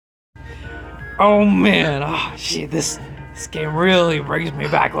Oh man, shit, this game really brings me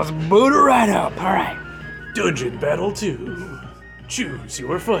back. Let's boot it right up. All right. Dungeon Battle 2. Choose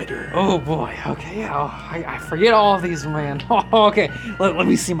your fighter. Oh boy. Okay. Yeah. I forget all of these, man. Okay. Let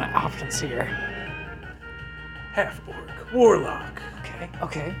me see my options here. Half-orc, warlock,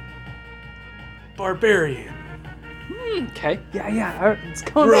 Okay. barbarian, Okay. Yeah. All right, it's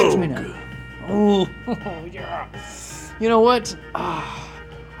coming back to me rogue. now. Oh, yeah. You know what?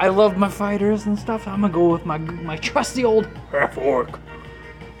 I love my fighters and stuff. I'm gonna go with my trusty old half-orc.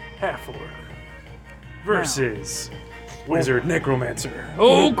 Half-orc versus wizard necromancer.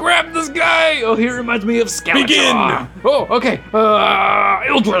 Oh, grab this guy! Oh, he reminds me of Skeletor. Begin! Oh, okay.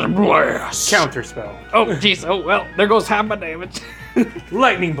 Eldritch Blast. Counterspell. Oh, jeez. Oh, well, there goes half my damage.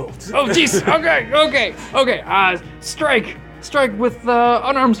 Lightning bolt. Oh, jeez. Okay. Strike with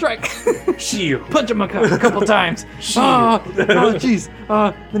unarmed strike. Shield. Punch him a couple times. Shield. Oh, jeez.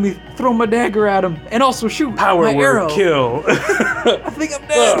 Let me throw my dagger at him and also shoot Power my word arrow. kill. I think I'm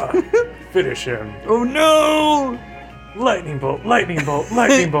dead. Finish him. Oh no! Lightning bolt, lightning bolt,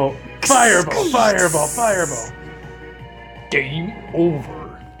 lightning bolt. Fireball. Game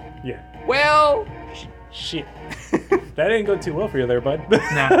over. Yeah. Well, Shit. That didn't go too well for you there, bud.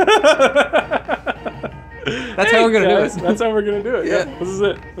 nah. That's how we're gonna do it. That's how we're gonna do it. Yeah. Yeah. This is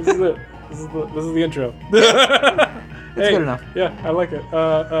it. This is the intro. It's good enough. Yeah, I like it.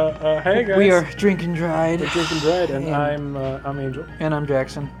 Hey guys. We are drinking dried. We're drinking dried, and I'm Angel, And I'm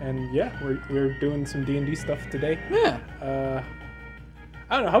Jackson. and yeah, we're doing some D&D stuff today. Yeah.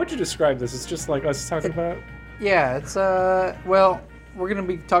 I don't know. How would you describe this? It's just like us talking about. Yeah. It's well, we're gonna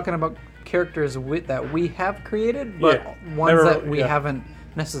be talking about characters that we have created, but ones that we haven't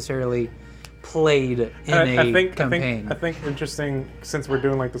necessarily played in a campaign. I think interesting, since we're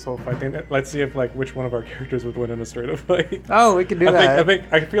doing like this whole fight thing. Let's see if like which one of our characters would win in a straight up fight. Oh, we can do that.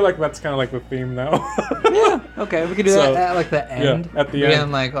 I feel like that's kind of like the theme now. Yeah. Okay, we can do that at like the end. Yeah, at the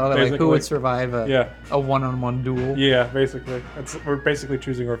end. Like Basically. who would survive a one-on-one duel. Yeah, basically. We're basically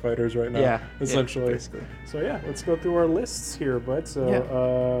choosing our fighters right now. Yeah, essentially. basically. So yeah, let's go through our lists here, bud.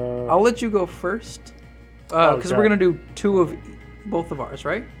 So I'll let you go first, because we're gonna do two of both of ours,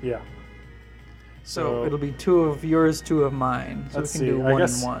 right? yeah. So it'll be two of yours, two of mine. So Let's we can see. do I one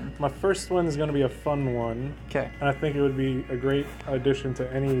guess and one. my first one is going to be a fun one, Okay. and I think it would be a great addition to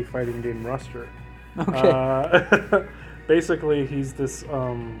any fighting game roster. Okay. Basically, he's this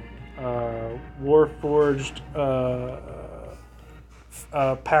Warforged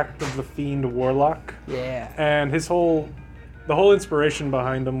Pact of the Fiend warlock, Yeah. and the whole inspiration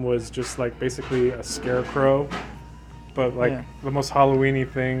behind him was just like basically a scarecrow, but like the most Halloween-y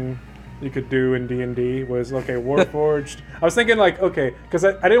thing you could do in D&D was Warforged. I was thinking like, okay, because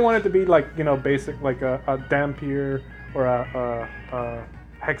I didn't want it to be like, you know, basic like a Dampier or a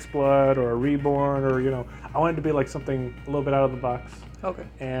Hexblood or a Reborn, or, you know, I wanted to be like something a little bit out of the box. Okay.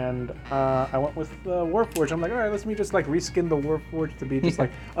 And I went with Warforged. I'm like, all right, let's me just like reskin the Warforged to be just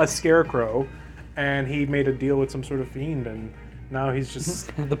like a scarecrow, and he made a deal with some sort of fiend, and now he's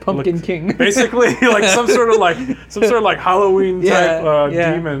just The Pumpkin King. basically like some sort of like Halloween type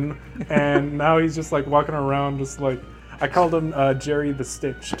demon, and now he's just like walking around just like, I called him Jerry the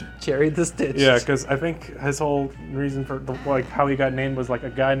Stitched. Jerry the Stitched. Yeah, because I think his whole reason for like how he got named was like a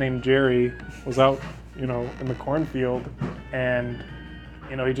guy named Jerry was out, you know, in the cornfield, and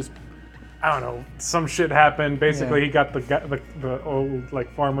you know, he just, I don't know, some shit happened. Basically, he got the old like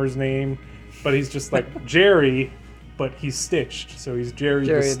farmer's name, but he's just like Jerry, but he's stitched, so he's Jerry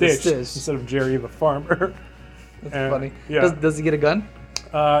the Stitched instead of Jerry the farmer. That's funny. Yeah. Does he get a gun?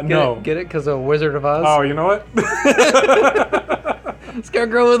 No. Get it? Because of Wizard of Oz? Oh, you know what?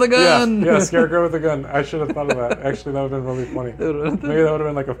 Scarecrow with a gun! Yeah, Scarecrow with a gun. I should have thought of that. Actually, that would have been really funny. Maybe that would have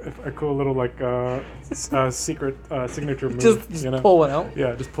been like a cool little like secret signature move. Just you know? pull one out.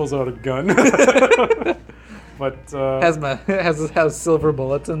 Yeah, just pulls out a gun. But has silver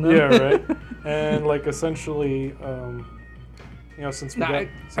bullets in them. Yeah, right. And like essentially, you know, since we got,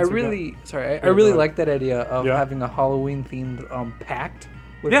 I really like that idea of having a Halloween themed pact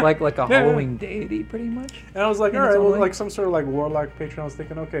with like a Halloween deity, pretty much. And I was like, all right, well, like some sort of like warlock patron. I was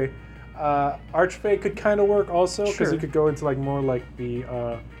thinking, okay, Archfey could kind of work also, because you could go into like more like the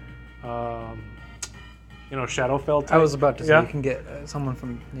you know, Shadowfell type. I was about to say you can get someone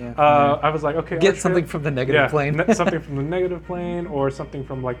from I was like, okay, get something from the negative plane. Something from the negative plane, or something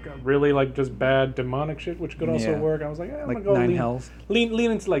from like really like just bad demonic shit, which could also work. I was like, I'm like gonna go Nine Hells.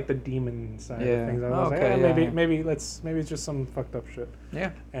 lean into like the demon side of things. I was like, maybe it's just some fucked up shit.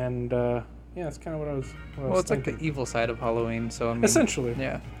 Yeah. And it's kind of what I was. It's like the evil side of Halloween. So I mean, essentially.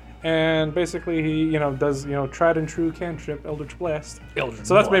 Yeah. And basically, he does tried and true cantrip Eldritch Blast.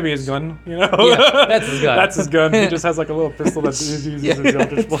 So that's maybe his gun, Yeah, that's his gun. That's his gun. He just has like a little pistol that he uses his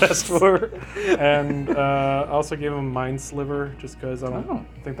Eldritch Blast for. And I also gave him Mind Sliver just because I don't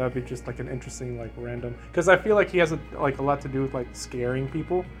think that'd be just like an interesting like random. Because I feel like he has a lot to do with like scaring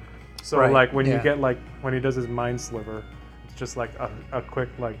people. So like when you get like when he does his Mind Sliver, it's just like a quick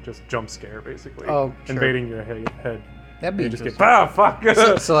like just jump scare basically, invading your head. That'd be just get fuck.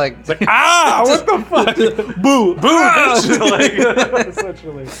 So like, it's like what the fuck? Boo,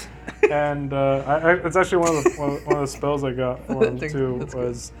 essentially. And it's actually one of the spells I got for him too.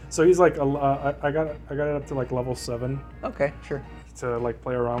 So he's like I got it up to like level 7. Okay, sure. To like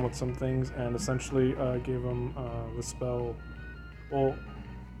play around with some things, and essentially gave him the spell. Well,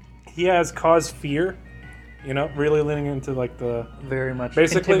 he has Cause Fear. Really leaning into like the very much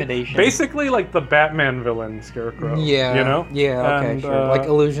intimidation. Basically, like the Batman villain Scarecrow. Yeah. Yeah. Okay. And, sure. Like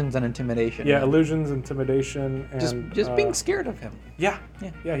illusions and intimidation. Yeah, illusions, intimidation, and just being scared of him. Yeah.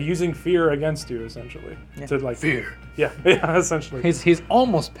 Using fear against you essentially to like fear. Yeah. Essentially. He's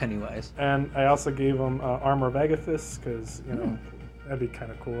almost Pennywise. And I also gave him Armor of Agathis because that'd be kind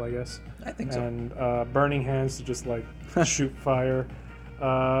of cool, I guess. I think so. And Burning Hands to just like shoot fire.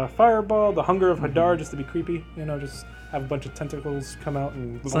 Fireball, the Hunger of Hadar, just to be creepy, just have a bunch of tentacles come out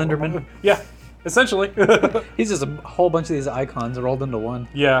and Slenderman. Yeah, essentially. He's just a whole bunch of these icons rolled into one.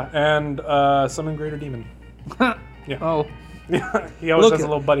 Yeah, and Summon Greater Demon. Yeah. Oh. He always has a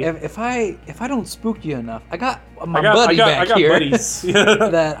little buddy. If I don't spook you enough, I got buddy back here. Buddies.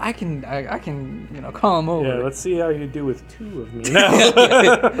 That I can call him over. Yeah, let's see how you do with 2 of me now.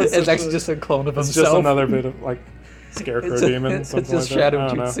 It's actually just a clone of himself. It's just another bit of like Scarecrow Demon. It's just like Shadow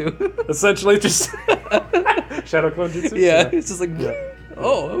Jutsu. Essentially, just Shadow Clone Jutsu. Yeah, it's just like,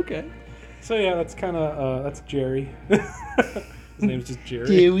 oh, okay. So yeah, that's kind of that's Jerry. His name's just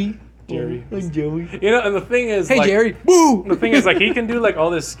Jerry. Jerry. Like Joey. And the thing is, hey, like, Jerry. Boo! The thing is, like, he can do like all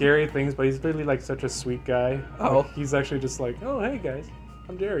these scary things, but he's really like such a sweet guy. Oh. Like, he's actually just like, oh, hey guys,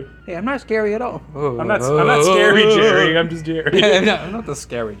 I'm Jerry. Hey, I'm not scary at all. I'm not scary Jerry. I'm just Jerry. I'm not the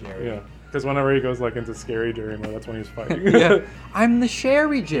scary Jerry. Yeah. Because whenever he goes like into scary Jerry mode, that's when he's fighting. Yeah, I'm the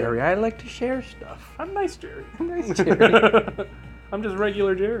Sherry Jerry. I like to share stuff. I'm nice Jerry. I'm nice Jerry. I'm just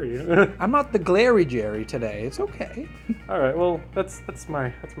regular Jerry. I'm not the glary Jerry today. It's okay. All right. Well, that's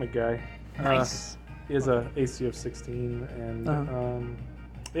my guy. Nice. He has a AC of 16, and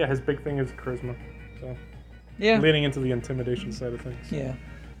his big thing is charisma. So leaning into the intimidation side of things. Yeah.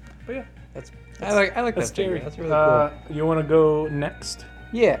 But yeah, I like that Jerry. That's really cool. You want to go next?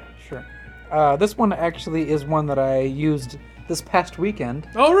 Yeah, sure. This one actually is one that I used this past weekend.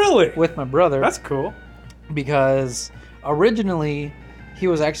 Oh, really? With my brother. That's cool. Because originally he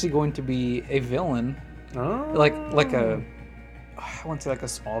was actually going to be a villain. Oh. Like I wouldn't say like a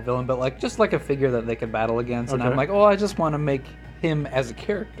small villain, but like just like a figure that they could battle against. Okay. And I'm like, I just want to make him as a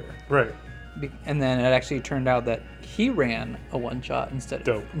character. Right. And then it actually turned out that he ran a one-shot instead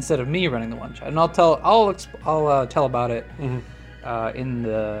of me running the one-shot. And I'll tell about it. Mm-hmm. In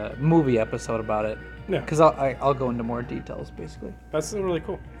the movie episode about it, because I'll go into more details basically. That's really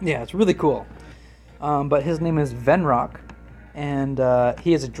cool. Yeah, it's really cool. But his name is Venrock, and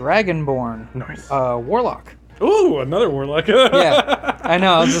he is a Dragonborn warlock. Ooh, another warlock. Yeah, I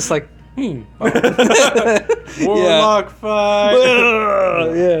know. I was just like, warlock fight.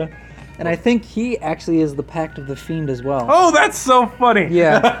 Yeah. And I think he actually is the Pact of the Fiend as well. Oh, that's so funny.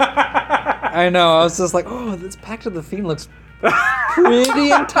 Yeah. I know. I was just like, this Pact of the Fiend looks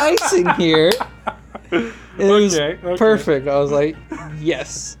pretty enticing here. It was perfect. I was like,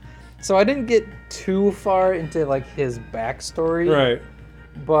 yes. So I didn't get too far into like his backstory. Right.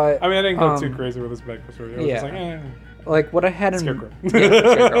 But I mean, I didn't go too crazy with his backstory. I was just like, like what I had in Scarecrow.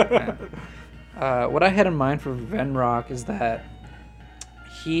 What I had in mind for Venrock is that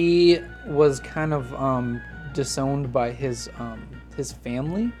he was kind of disowned by his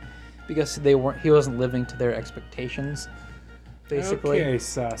family because he wasn't living to their expectations. Basically. Okay,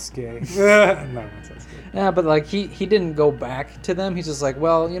 Sasuke. No, not Sasuke. Yeah, but like he didn't go back to them. He's just like,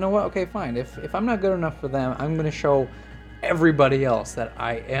 well, you know what? Okay, fine. If I'm not good enough for them, I'm gonna show everybody else that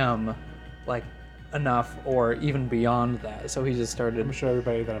I am like enough or even beyond that. So he just started. I'm gonna show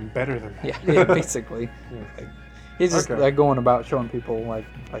everybody that I'm better than that. Yeah, basically. Like, he's just like going about showing people like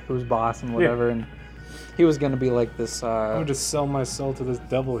who's boss and whatever, and he was gonna be like this. I'm gonna just sell my soul to this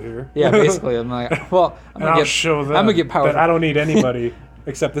devil here. Yeah, basically. I'm like, well, I'll show them. I'm gonna get powers. I don't need anybody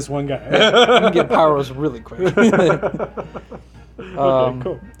except this one guy. I'm gonna get powers really quick. Okay,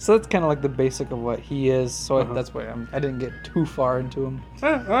 cool. So that's kind of like the basic of what he is. So that's why I didn't get too far into him.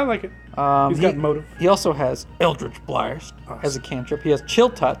 I like it. He's got motive. He also has Eldritch Blast as a cantrip. He has Chill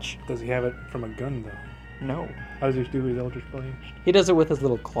Touch. Does he have it from a gun, though? No. How does he do his Eldritch Blast? He does it with his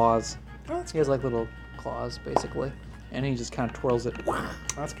little claws. Oh, he has like little claws, basically. And he just kind of twirls it.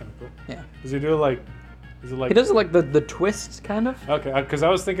 That's kind of cool. Yeah. Does he do it like... He does it like the twist, kind of. Okay, because I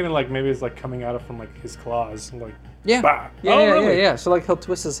was thinking like maybe it's like coming out of from like his claws, like yeah, bah. Yeah. So like he'll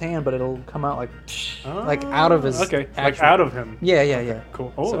twist his hand, but it'll come out like out of his like out of him. Yeah.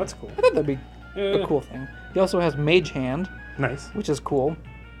 Cool. Oh, so that's cool. I thought that'd be a cool thing. He also has Mage Hand. Nice. Which is cool,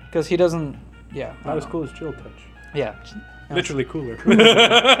 because he doesn't. Yeah. Not as cool as Chill Touch. Yeah. Literally cooler.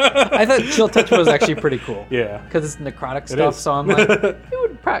 I thought Chill Touch was actually pretty cool. Yeah. Because it's necrotic stuff, so I'm like, it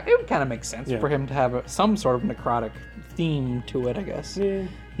would kind of make sense for him to have some sort of necrotic theme to it, I guess. Yeah.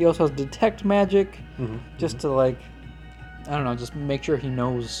 He also has Detect Magic, just to like, I don't know, just make sure he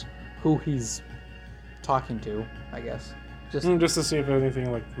knows who he's talking to, I guess. Just to see if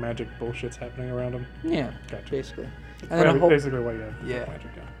anything like magic bullshit's happening around him. Yeah, gotcha. Basically. And then basically what you have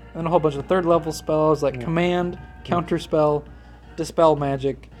magic. Yeah. And a whole bunch of third level spells like Command, Counter Spell, Dispel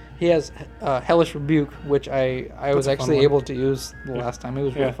Magic. He has Hellish Rebuke, which I was actually able to use the last time. It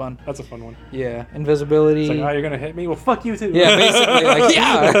was really fun. That's a fun one. Yeah, Invisibility. It's like, oh, you're gonna hit me? Well, fuck you too. Yeah, basically, like,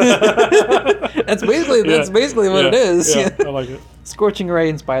 yeah. that's basically what it is. Yeah, I like it. Scorching Ray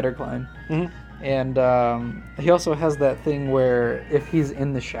and Spider Climb. And he also has that thing where if he's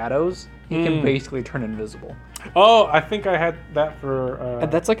in the shadows, he can basically turn invisible. Oh, I think I had that for...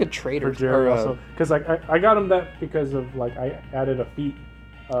 and that's like a trait for Jerry also. Because like, I got him that because of like I added a feat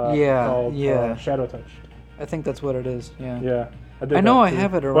called Shadow Touch. I think that's what it is, Yeah. I know I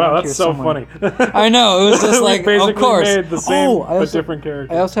have it around here. Wow, that's so funny. I know, it was just like, of course. Made the same, but different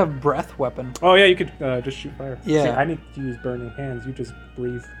character. I also have Breath Weapon. Oh yeah, you could just shoot fire. Yeah. See, I need to use burning hands. You just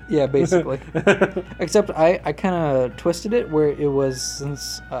breathe. Yeah, basically. Except I kind of twisted it where it was,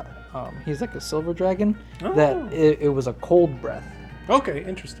 since he's like a silver dragon, that it was a cold breath. Okay,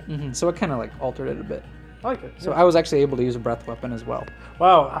 interesting. So it kind of like altered it a bit. I like it. So I was actually able to use a breath weapon as well.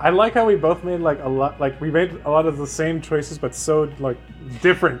 Wow, I like how we both made like a lot. Like we made a lot of the same choices, but so like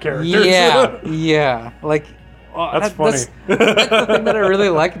different characters. Yeah. Like that's funny. That's the thing that I really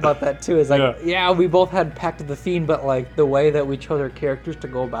like about that too. Is like, we both had Pact of the Fiend, but like the way that we chose our characters to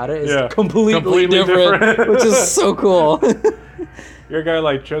go about it is completely different, which is so cool. Your guy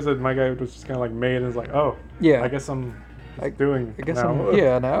like chose it. My guy was just kind of like made and was like, oh, I guess I'm. I guess I'm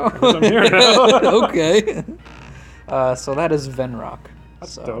here now. I guess I'm here now. Okay. So that is Venrock.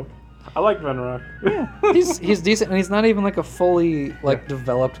 That's dope. I like Venrock. Yeah, he's decent, and he's not even like a fully like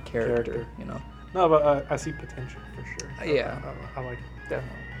developed character, you know. No, but I see potential for sure. Yeah, I like it.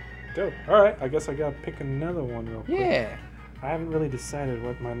 Definitely. Dope. All right, I guess I gotta pick another one real quick. Yeah. I haven't really decided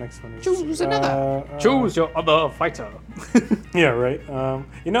what my next one is. Choose another. Choose your other fighter. Yeah, right.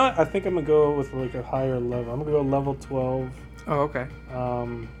 You know what? I think I'm gonna go with like a higher level. I'm gonna go level 12. Oh, okay.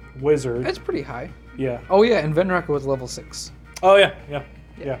 Wizard. That's pretty high. Yeah. Oh yeah, and Venrock was level 6. Oh yeah.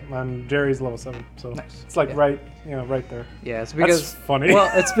 And Jerry's level 7, so it's like right there. Yeah, it's because that's funny.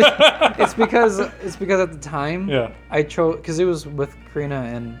 Well, it's because at the time, I chose because it was with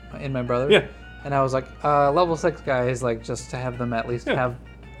Karina and my brother. Yeah. And I was like, level 6 guys, like just to have them at least have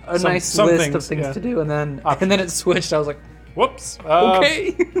a nice list of things to do, and then it switched. I was like, whoops.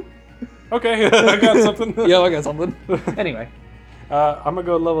 Okay. Okay, I got something. I got something. Anyway, I'm gonna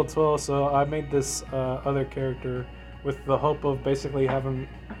go level 12. So I made this other character with the hope of basically having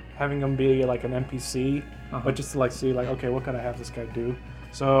him be like an NPC, but just to like see like, okay, what can I have this guy do?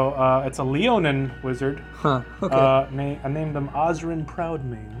 So it's a Leonin wizard. Huh. Okay. I named him Osrin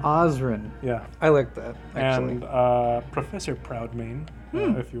Proudmane. Osrin. Yeah. I like that. Actually. And Professor Proudmane,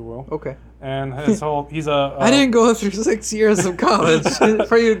 if you will. Okay. And he's a. I didn't go through 6 years of college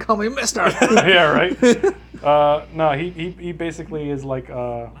for you to call me Mister. Yeah, right. No, he basically is like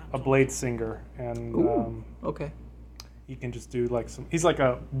a blade singer, and okay. He can just do like he's like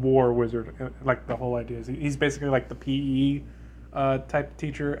a war wizard. Like the whole idea is he's basically like the PE type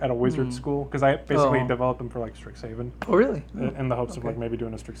teacher at a wizard school, because I basically developed him for like Strixhaven. Oh really? In the hopes of like maybe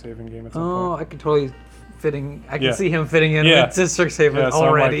doing a Strixhaven game at some point. Oh, I could totally I can see him fitting in into Strixhaven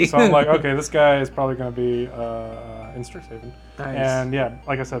already. So I'm like, okay, this guy is probably going to be in Strixhaven. Nice. And yeah,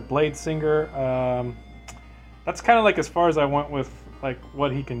 like I said, Blade Singer. That's kind of like as far as I went with like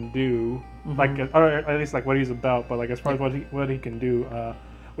what he can do, like or at least like what he's about. But like as far as what he can do,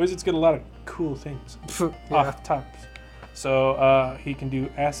 wizards get a lot of cool things off tops. So he can do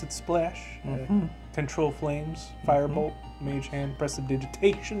Acid Splash, Control Flames, Firebolt, Mage Hand,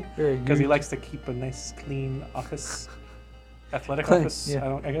 Prestidigitation, because he likes to keep a nice clean office. Athletic office.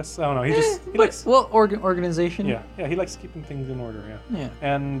 Yeah. I guess I don't know. He likes organization. Yeah, he likes keeping things in order. Yeah.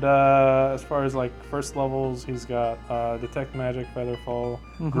 And as far as like first levels, he's got detect magic, featherfall,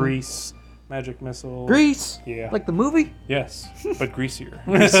 grease, magic missile. Grease. Yeah. Like the movie. Yes, but greasier.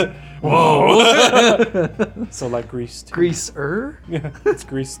 Whoa. So like Grease 2. Greaser. Yeah, it's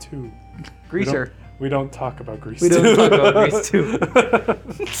Grease 2. Greaser. We don't talk about Grease 2. We don't talk about Grease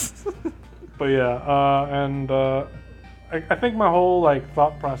 2. But yeah, and I think my whole like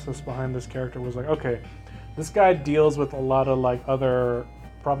thought process behind this character was like, okay, this guy deals with a lot of like other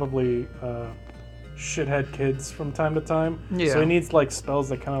probably shithead kids from time to time. Yeah. So he needs like spells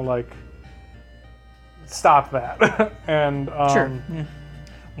that kind of like stop that. And sure. Yeah.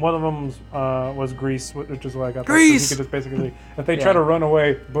 One of them was Grease, which is why I got Grease. That. So he could just basically, if they try to run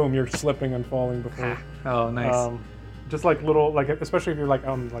away, boom, you're slipping and falling before. Oh, nice. Just like little, like especially if you're like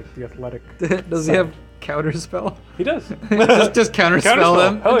on like the athletic. Does he have counter spell? He does. just counter spell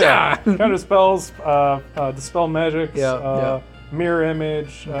them. Hell yeah. Counter spells, dispel magics, mirror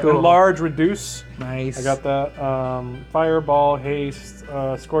image, enlarge, reduce. Nice. I got that. Fireball, haste,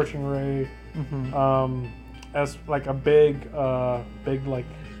 scorching ray. As like a big like.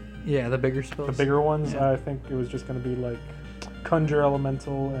 Yeah, the bigger spells. The bigger ones. I think it was just going to be like conjure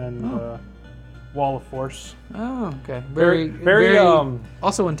elemental and. Wall of Force. Oh, okay. Very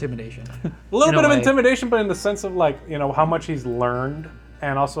also intimidation. A little bit of intimidation, but in the sense of like, how much he's learned,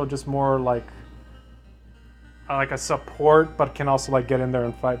 and also just more like a support, but can also like get in there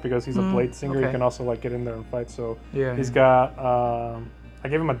and fight because he's a blade singer. Okay. He can also like get in there and fight. So he's got. I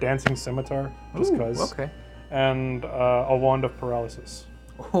gave him a dancing scimitar just because. Okay. And a wand of paralysis.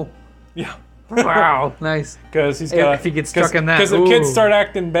 Oh. Yeah. Wow, nice. Because he's got. If he gets stuck in that, because if kids start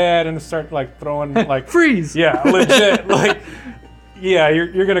acting bad and start like throwing like freeze. Yeah, legit. Like, yeah,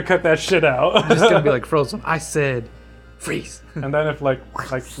 you're gonna cut that shit out. It's just gonna be like Frozen. I said, freeze. And then if like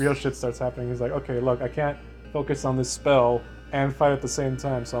real shit starts happening, he's like, okay, look, I can't focus on this spell and fight at the same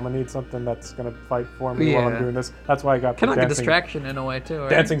time, so I'm gonna need something that's gonna fight for me while I'm doing this. That's why I got kind of like a distraction in a way too. Right?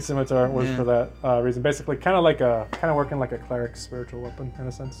 Dancing scimitar was for that reason. Basically, kind of working like a cleric's spiritual weapon in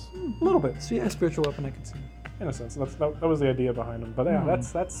a sense, a little bit. So yeah, spiritual weapon I can see. In a sense, that was the idea behind him. But yeah,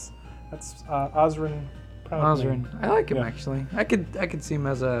 that's Osrin. Osrin, I like him actually. I could see him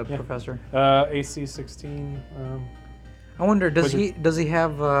as a professor. AC 16. I wonder, does he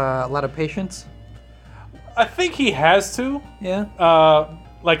have a lot of patience? I think he has to. Yeah.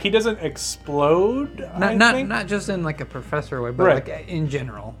 Like he doesn't explode. Not just in like a professor way, but like in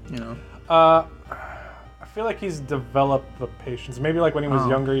general, I feel like he's developed the patience. Maybe like when he was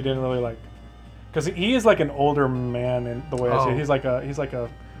younger, he didn't really like, because he is like an older man in the way I see it. He's like a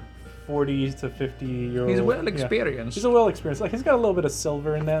 40 to 50-year-old. He's well experienced. Yeah. He's a well experienced. Like he's got a little bit of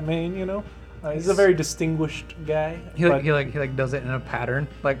silver in that mane, He's a very distinguished guy. He does it in a pattern,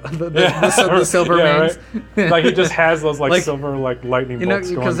 like the silver mains. Right? Like he just has those like silver like lightning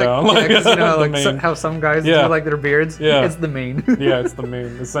bolts going down. How some guys do like their beards. Yeah. It's the mane. Yeah, it's the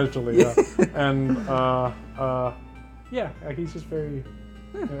mane essentially. Yeah, and he's just very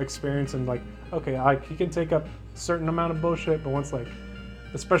experienced and like he can take up a certain amount of bullshit, but once like,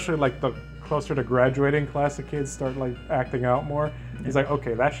 especially like the closer to graduating class, the kids start like acting out more. He's like,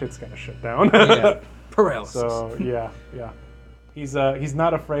 okay, that shit's gotta shut down. Paralysis. So yeah. He's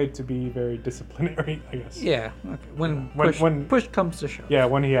not afraid to be very disciplinary, I guess. Yeah. Okay. When push comes to shove. Yeah,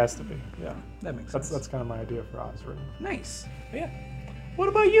 when he has to be. Yeah. That makes sense. That's kind of my idea for Osrin. Nice. Yeah. What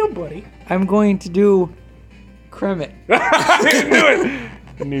about you, buddy? I'm going to do Kremet. I knew it.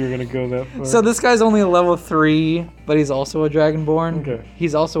 I knew you were gonna go that far. So this guy's only a level 3, but he's also a Dragonborn. Okay.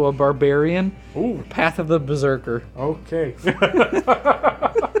 He's also a barbarian. Ooh. Path of the Berserker. Okay.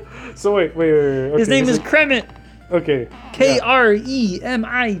 So wait. Okay, his name is Kremet. Okay. Kremitt.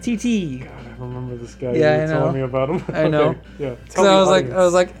 God, I remember this guy. Yeah, you were telling me about him. I know. Okay. Yeah. Because I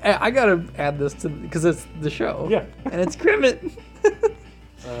was like, hey, I gotta add this because it's the show. Yeah. And it's Kremet.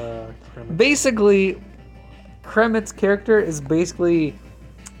 Kremet. Basically, Kremit's character is basically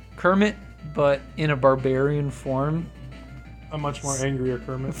Kermit, but in a barbarian form. A much more angrier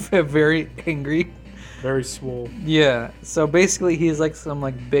Kermit. Very angry. Very swole. Yeah. So basically, he's like some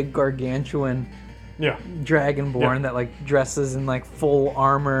like big gargantuan dragonborn that like dresses in like full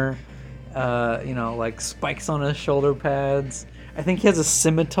armor. Like spikes on his shoulder pads. I think he has a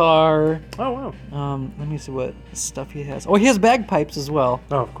scimitar. Oh wow. Let me see what stuff he has. Oh, he has bagpipes as well.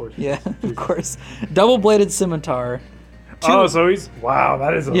 Oh, of course. Yeah, of course. Double-bladed scimitar. So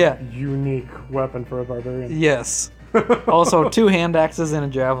that is a unique weapon for a barbarian. Yes. Also, 2 hand axes and a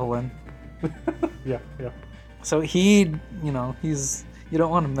javelin. Yeah. So he's, you don't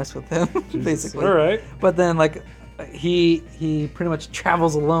want to mess with him, basically. All right. But then, like, he pretty much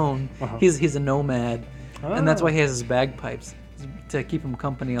travels alone. He's a nomad, and that's why he has his bagpipes to keep him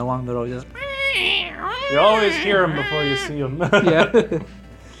company along the road. Just you always hear him before you see him. Yeah.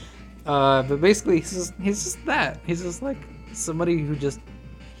 But basically, he's just that. He's just like somebody who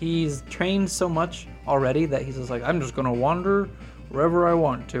he's trained so much already that he's just like, I'm just gonna wander wherever I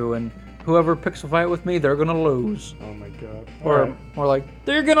want to, and whoever picks a fight with me, they're gonna lose. Oh my god. Or like,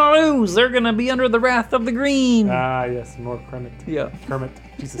 they're gonna lose. They're gonna be under the wrath of the green. Ah, yes, more Kermit. Yeah. Kermit.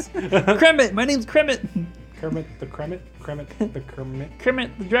 Jesus. Kermit. My name's Kermit. Kermit the Kermit. Kermit the Kermit.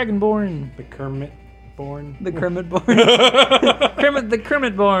 Kermit the Dragonborn. The Kermit born. The Kermit born. Kermit the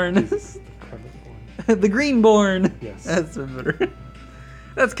Kermit born. Jesus, the Kermit born. The Greenborn. Yes. That's better.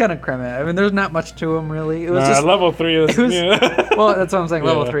 That's kind of Kermit. I mean, there's not much to him really. It was just level 3 is. Well, that's what I'm saying.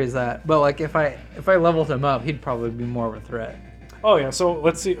 Level 3 is that. But like, if I leveled him up, he'd probably be more of a threat. Oh yeah. So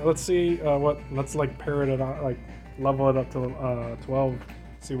let's see let's like pair it on, like level it up to 12.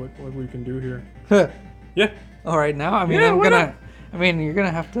 See what we can do here. Yeah. All right, now I mean you're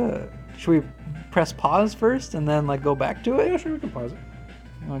gonna have to. Should we press pause first and then like go back to it? Yeah, sure, we can pause it.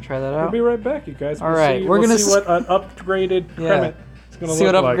 You want to try that out? We'll be right back, you guys. All right, we're gonna see what an upgraded Kremit is gonna see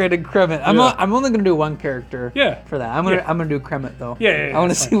look what like. Upgraded Kremit. I'm only gonna do one character. Yeah. For that, I'm gonna do Kremit though. Yeah. I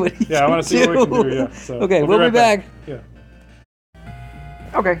want to see what he. Yeah, I want to see what we can do. Yeah. So okay, we'll be back. Yeah.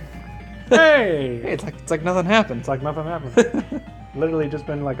 Okay. Hey. Hey, it's like nothing happened. It's like nothing happened. Literally just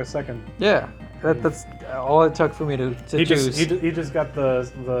been like a second. Yeah. That's all it took for me to choose. He just got the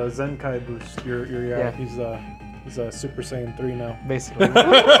Zenkai boost. Yeah. He's a Super Saiyan 3 now. Basically.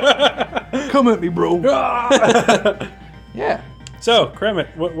 Come at me, bro. Yeah. So,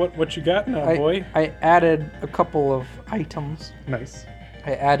 Kremit, what you got now, boy? I added a couple of items. Nice.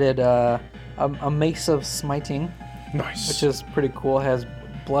 I added a Mace of Smiting. Nice. Which is pretty cool. It has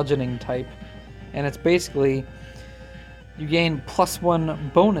bludgeoning type. And it's basically you gain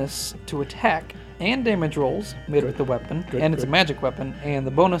 +1 bonus to attack and damage rolls made with the weapon. It's a magic weapon. And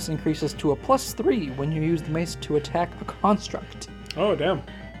the bonus increases to a +3 when you use the mace to attack a construct. Oh, damn.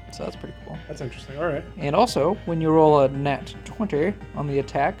 So that's pretty cool. That's interesting. All right. And also, when you roll a nat 20 on the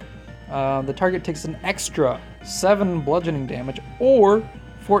attack, the target takes an extra 7 bludgeoning damage or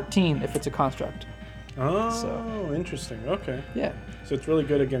 14 if it's a construct. Oh, interesting. Okay. Yeah. So it's really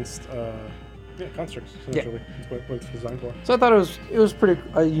good against constructs, essentially. That's what it's designed for. So I thought it was pretty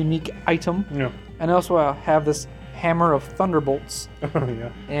a unique item. Yeah. And also I have this Hammer of Thunderbolts. Yeah.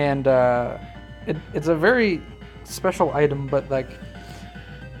 And it's a very special item, but like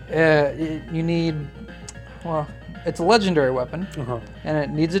you need, well, it's a legendary weapon, and it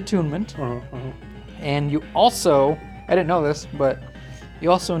needs attunement. And you also, I didn't know this, but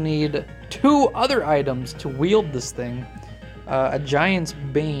you also need 2 other items to wield this thing. A Giant's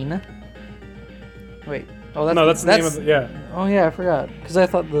Bane. Wait. Oh, that's the name of the, yeah. Oh yeah, I forgot. Because I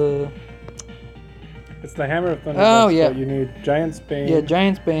thought it's the Hammer of Thunderbolts. Oh yeah. You need Giant's Bane. Yeah,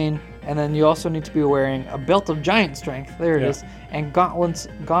 Giant's Bane, and then you also need to be wearing a Belt of Giant Strength. There it is, and gauntlets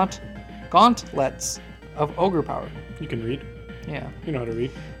of Ogre Power. You can read. Yeah. You know how to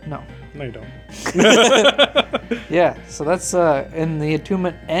read. No. No, you don't. Yeah. So that's and the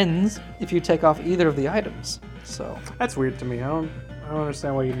attunement ends if you take off either of the items. So that's weird to me. I don't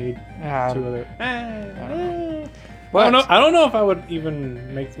understand why you need 2 other. But I don't know if I would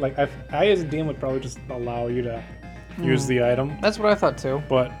even make I as a DM would probably just allow you to use the item. That's what I thought too.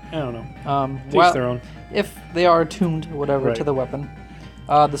 But I don't know. Well, their own. If they are attuned, whatever, to the weapon,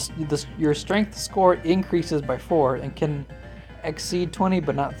 your strength score increases by 4 and can exceed 20,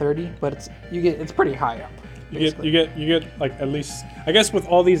 but not 30. But it's pretty high up. You get like at least, I guess, with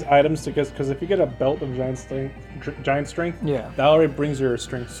all these items, because if you get a Belt of Giant Strength, that already brings your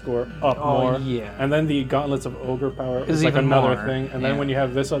strength score up more. Yeah. And then the Gauntlets of Ogre Power is like another thing. And then when you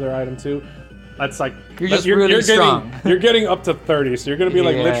have this other item too, that's like you're really strong. You're getting up to 30, so you're gonna be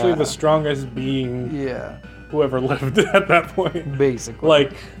like literally the strongest being. Yeah. Whoever lived at that point. Basically.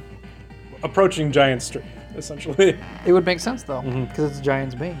 Like approaching giant strength, essentially. It would make sense though, because it's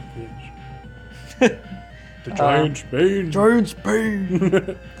Giant's Bane. The Giant's Bane. Giant's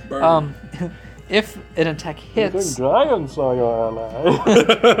Bane. If an attack hits, giants are your ally.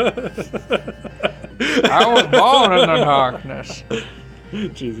 I was born in the darkness.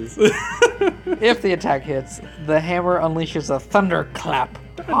 Jesus. If the attack hits, the hammer unleashes a thunderclap.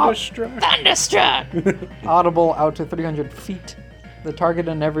 Thunderstruck. Audible out to 300 feet. The target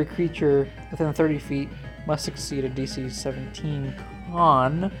and every creature within 30 feet must succeed a DC 17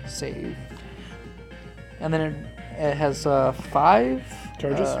 con save. And then it has 5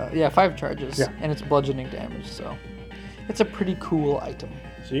 charges. 5 charges. Yeah. And it's bludgeoning damage. So it's a pretty cool item.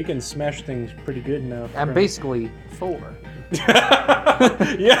 So you can smash things pretty good now. I'm basically Thor.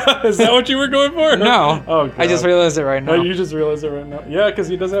 Yeah, is that what you were going for? No. Oh, God. I just realized it right now. Oh, you just realized it right now. Yeah, because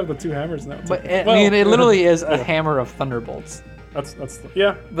he does have the 2 hammers now. But I mean, it literally is a hammer of thunderbolts.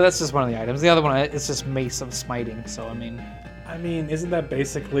 Yeah. But that's just one of the items. The other one, it's just mace of smiting. So I mean, isn't that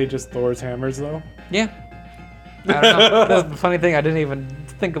basically just Thor's hammers though? Yeah. I don't know. That's the funny thing. I didn't even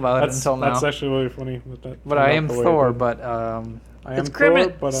think about it until now. That's actually really funny. But I am Thor. But it's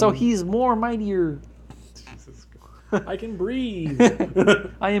Grimmett, but so he's more mightier. Jesus. I can breathe.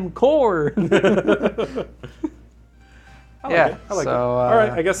 I am core. I like it. All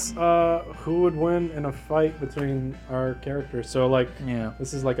right, I guess who would win in a fight between our characters? So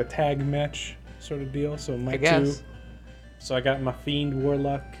this is like a tag match sort of deal. So my two. So I got my fiend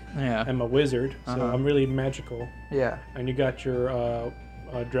warlock and my wizard. So I'm really magical. Yeah. And you got your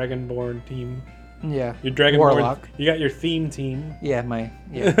dragonborn team. Yeah. Your dragonborn warlock. You got your theme team. Yeah,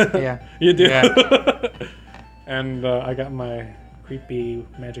 yeah. You do. Yeah. And I got my creepy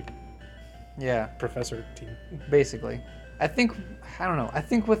magic. Yeah. Professor team. Basically. I don't know. I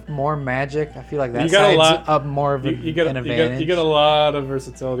think with more magic, I feel like that side's up more of an advantage. You get a lot of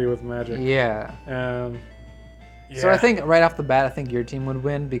versatility with magic. Yeah. Yeah. So I think right off the bat, I think your team would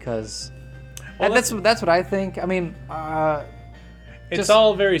win because that's what I think. I mean, it's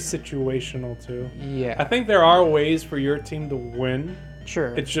all very situational too. Yeah. I think there are ways for your team to win.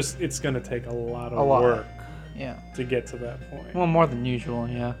 Sure. It's going to take a lot of work. Yeah. To get to that point. Well, more than usual,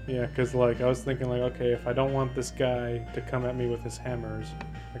 yeah. Yeah, because I was thinking okay, if I don't want this guy to come at me with his hammers,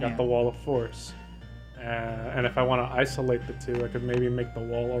 I got the wall of force. And if I want to isolate the two, I could maybe make the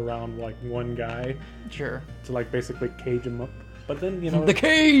wall around one guy. Sure. To basically cage him up. But then the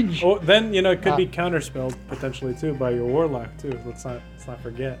cage. Oh, then it could be counterspelled potentially too by your warlock too. Let's not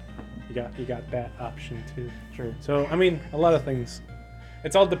forget. You got that option too. Sure. So I mean, a lot of things.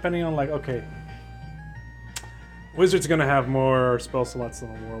 It's all depending on okay. Wizard's gonna have more spell slots than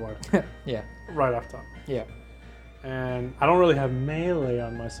a warlock. Yeah. Right off top. Yeah. And I don't really have melee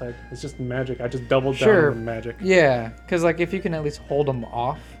on my side. It's just magic. I just doubled down on magic. Yeah, because if you can at least hold them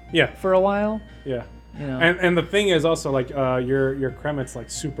off. Yeah. For a while. Yeah. And the thing is also your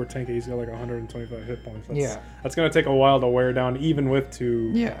Kremit's super tanky. He's got 125 hit points. That's gonna take a while to wear down, even with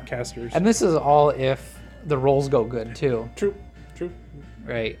 2 casters. And this is all if the rolls go good too. True.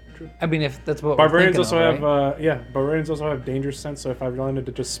 Right. True. I mean, if that's what barbarians also have, barbarians also have danger sense. So if I wanted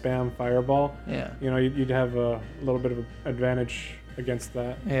to just spam fireball, you'd have a little bit of an advantage against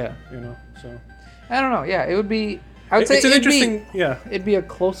that. Yeah. So I don't know. Yeah, it would be. I would say it's an interesting. It'd be a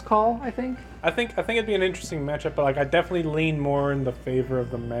close call. I think it'd be an interesting matchup, but I definitely lean more in the favor of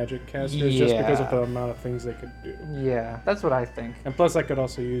the magic casters just because of the amount of things they could do. Yeah, that's what I think. And plus, I could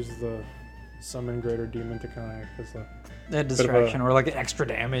also use the summon greater demon to kind of act as a distraction or extra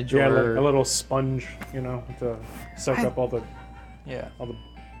damage. Yeah, or a little sponge, to soak up all the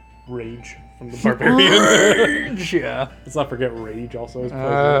rage from the barbarian. Rage, yeah. Let's not forget rage also is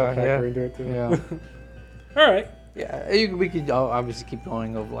a factor into it too. Yeah. All right. Yeah, we could obviously keep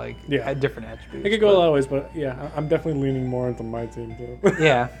going of different attributes. It could go a lot of ways, but I'm definitely leaning more into my team too.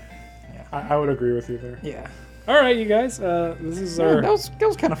 Yeah. I would agree with you there. Yeah. All right, you guys. This is that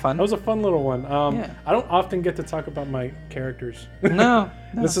was kind of fun. That was a fun little one. I don't often get to talk about my characters. No.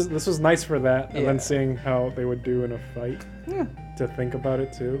 This was nice for that, and then seeing how they would do in a fight. Yeah. To think about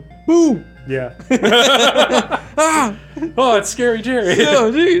it too. Boom. Yeah. Oh, it's Scary Jerry.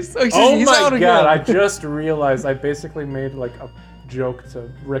 Oh, jeez. Oh my God! I just realized I basically made a joke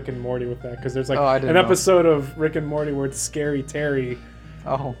to Rick and Morty with that because there's an episode of Rick and Morty where it's Scary Terry.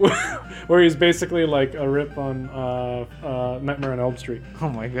 Oh. Where he's basically a rip on Nightmare on Elm Street. Oh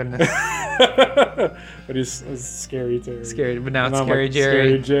my goodness. But he's Scary Terry. Scary, but now it's Scary Jerry.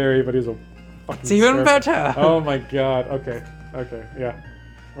 Scary Jerry, but he's a fucking It's even better. Oh my God. Okay, yeah.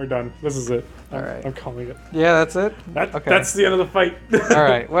 We're done. This is it. All right. I'm calling it. Yeah, that's it? Okay. That's the end of the fight. All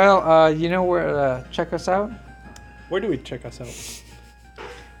right. Well, you know where to check us out? Where do we check us out?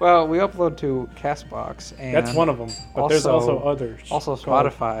 Well, we upload to Castbox, and that's one of them. But there's also others. Also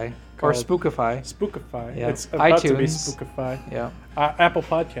Spotify or Spookify. Spookify. Yeah. It's about iTunes. to be Spookify. Yeah. Apple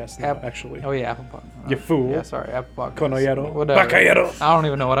Podcasts now, actually. Oh yeah, Apple Podcasts. You fool. Yeah, sorry, Apple Podcasts. Conoyero. Whatever. Bacallero. I don't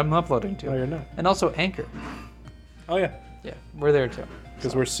even know what I'm uploading to. No, you're not. And also Anchor. Oh yeah. Yeah, we're there too.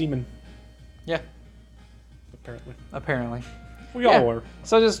 Because we're seamen. Yeah. Apparently. We all were.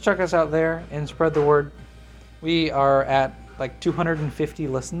 So just check us out there and spread the word. We are at 250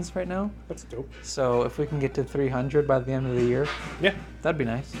 listens right now. That's dope. So if we can get to 300 by the end of the year, yeah, that'd be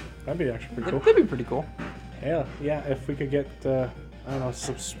nice. That'd be actually pretty cool. That'd be pretty cool. Yeah. If we could get I don't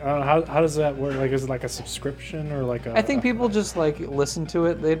know. How does that work? Like, is it like a subscription or like a? I think people just like listen to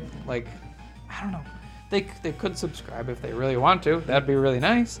it. They'd like, I don't know. They could subscribe if they really want to. That'd be really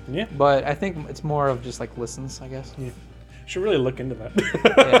nice. Yeah. But I think it's more of just like listens, I guess. Yeah. Should really look into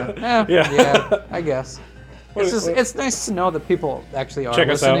that. Yeah, I guess. It's nice to know that people actually are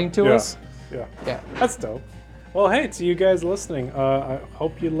listening to us. Yeah. That's dope. Well, hey, to you guys listening, I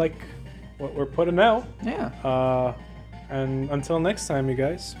hope you like what we're putting out. Yeah. And until next time, you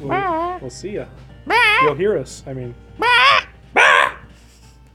guys, we'll see ya. You'll hear us. I mean.